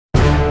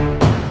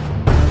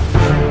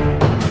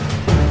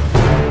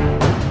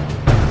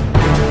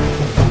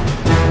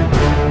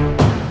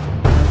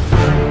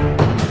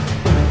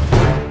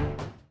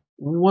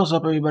What's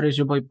up everybody, it's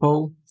your boy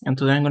Poe, and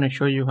today I'm going to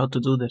show you how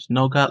to do the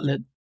snow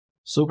gauntlet.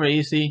 Super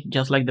easy,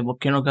 just like the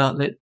volcano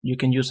gauntlet. You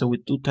can use it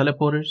with 2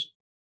 teleporters,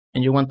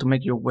 and you want to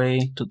make your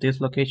way to this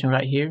location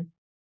right here.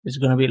 It's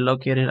going to be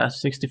located at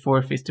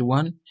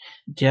 6451,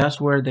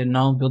 just where the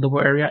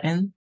non-buildable area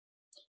ends.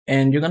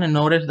 And you're going to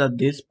notice that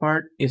this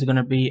part is going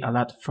to be a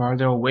lot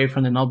farther away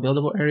from the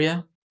non-buildable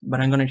area, but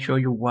I'm going to show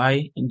you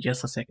why in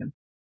just a second.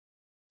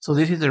 So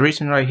this is the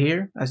reason right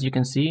here. As you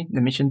can see,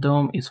 the mission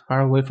dome is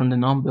far away from the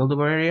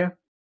non-buildable area.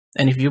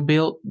 And if you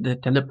build the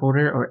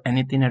teleporter or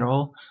anything at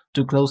all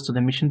too close to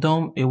the mission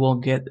dome, it will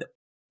get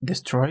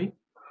destroyed.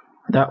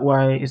 That's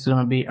why it's going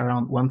to be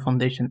around 1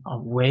 foundation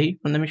away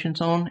from the mission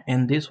zone.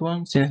 And this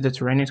one, since the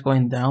terrain is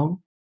going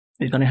down,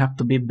 it's going to have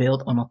to be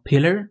built on a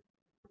pillar.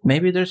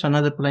 Maybe there's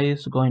another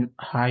place going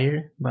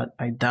higher, but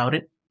I doubt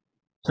it.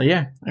 So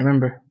yeah,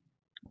 remember,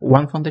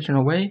 1 foundation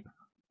away,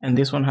 and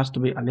this one has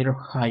to be a little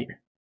higher.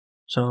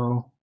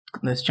 So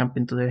let's jump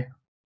into the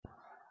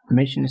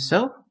mission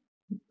itself,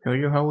 show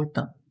you how it's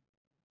done.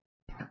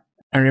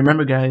 And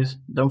remember guys,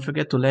 don't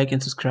forget to like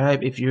and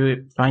subscribe if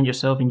you find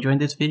yourself enjoying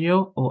this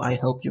video or I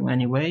help you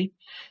anyway.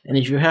 And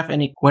if you have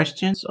any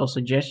questions or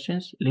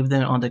suggestions, leave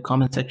them on the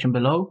comment section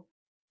below.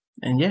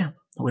 And yeah,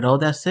 with all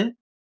that said,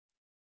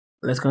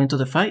 let's go into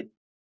the fight,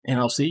 and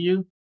I'll see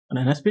you in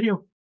the next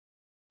video.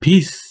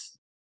 Peace!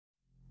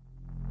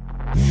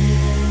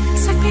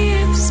 Take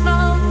me in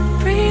small,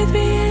 breathe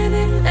me in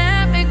and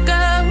let me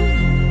go.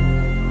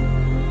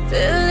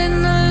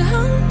 Filling the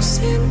lungs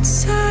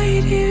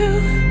inside you.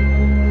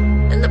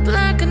 And the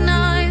blackened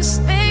eyes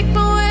make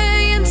my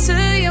way into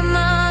your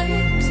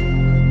mind.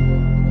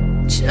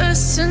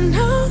 Just to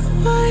know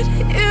what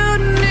you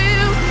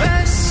knew.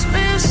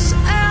 Restless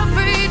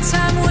every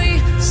time we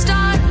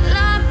start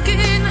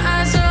locking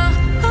eyes.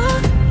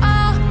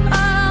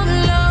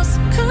 Lost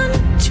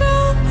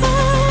control.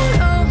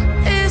 Oh,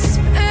 it's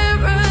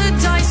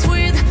paradise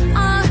with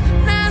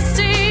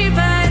honesty,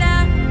 but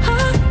I'm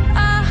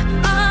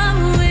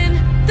in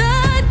the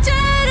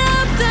dead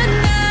of the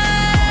night.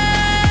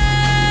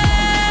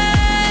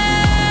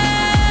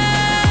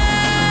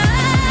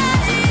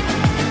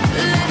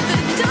 Let the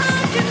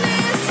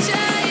darkness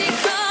take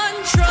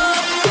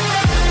control.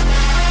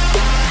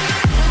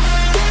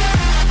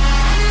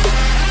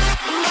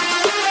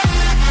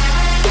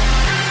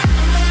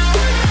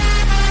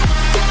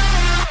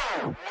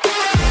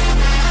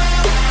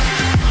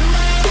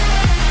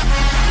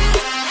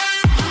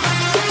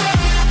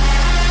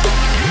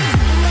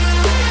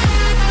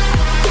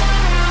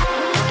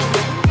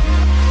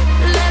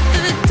 Let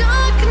the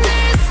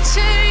darkness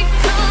take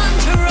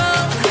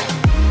control.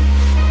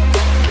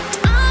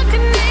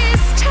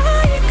 Darkness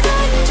take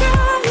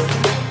control.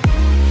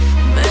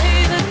 May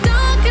the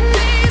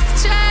darkness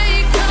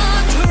take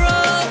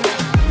control.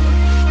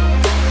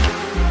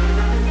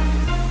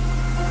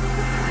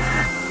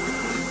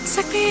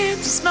 Take me in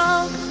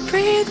smoke,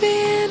 breathe me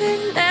in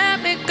and let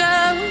me go.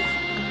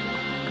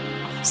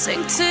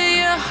 Sink to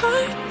your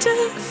heart to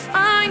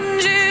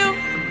find you.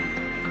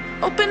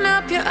 Open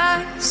up your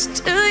eyes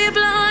till you're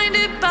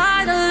blinded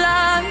by the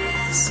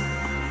lies,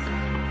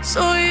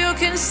 so you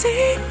can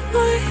see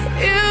what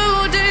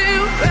you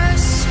do.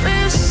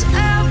 Restless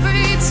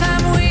every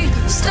time we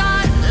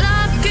start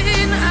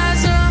locking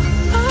eyes.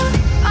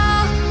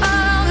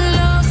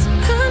 Lost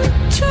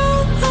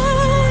control.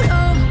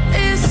 Oh,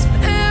 it's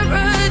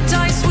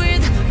paradise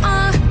with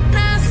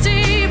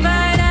honesty,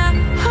 but I'm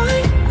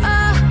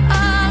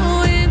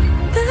in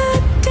the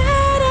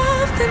dead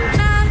of the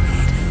night.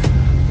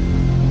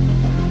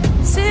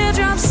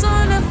 Teardrops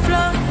on the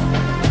floor.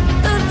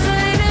 The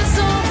pain is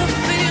over.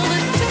 Feel the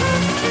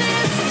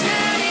darkness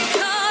take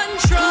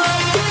control.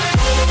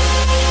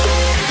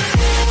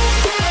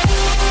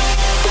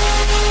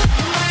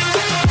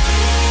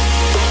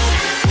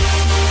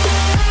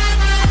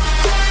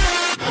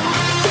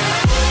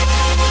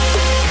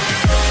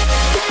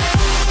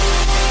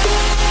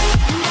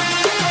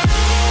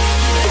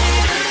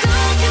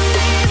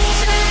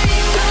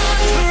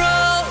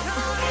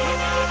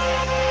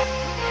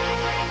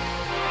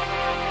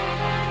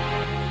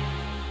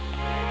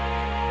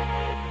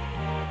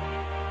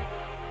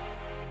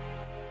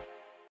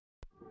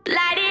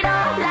 Light it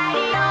up, light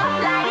it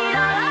up, light it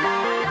up.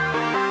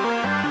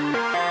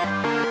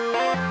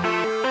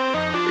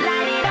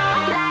 Light it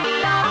up, light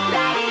it up,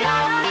 light it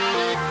up.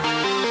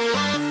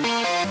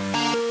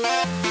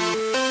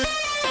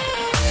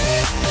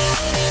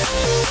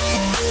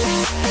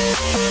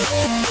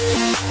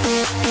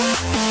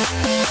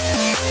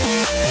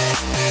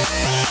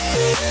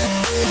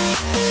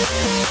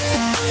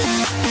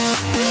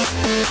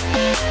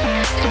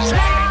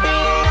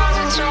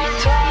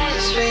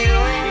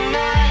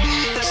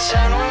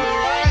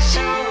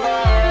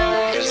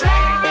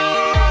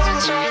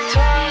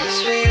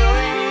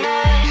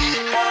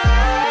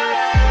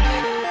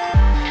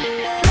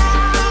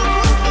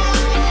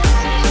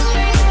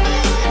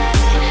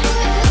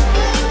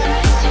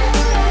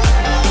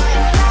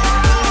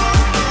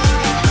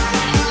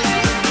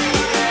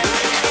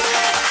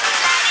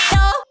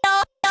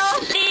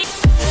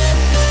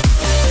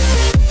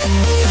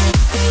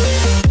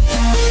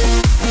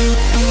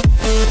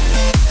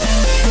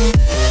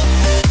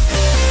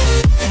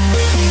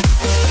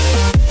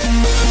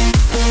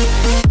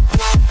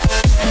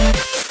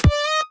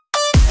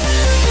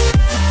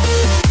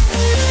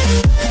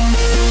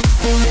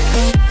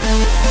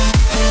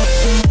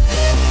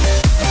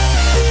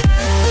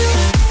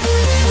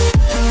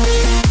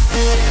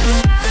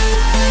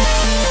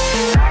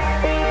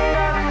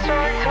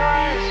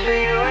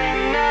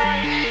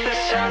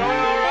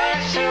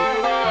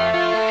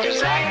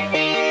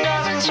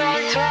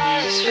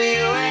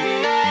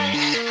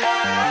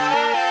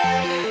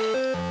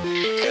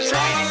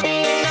 Let's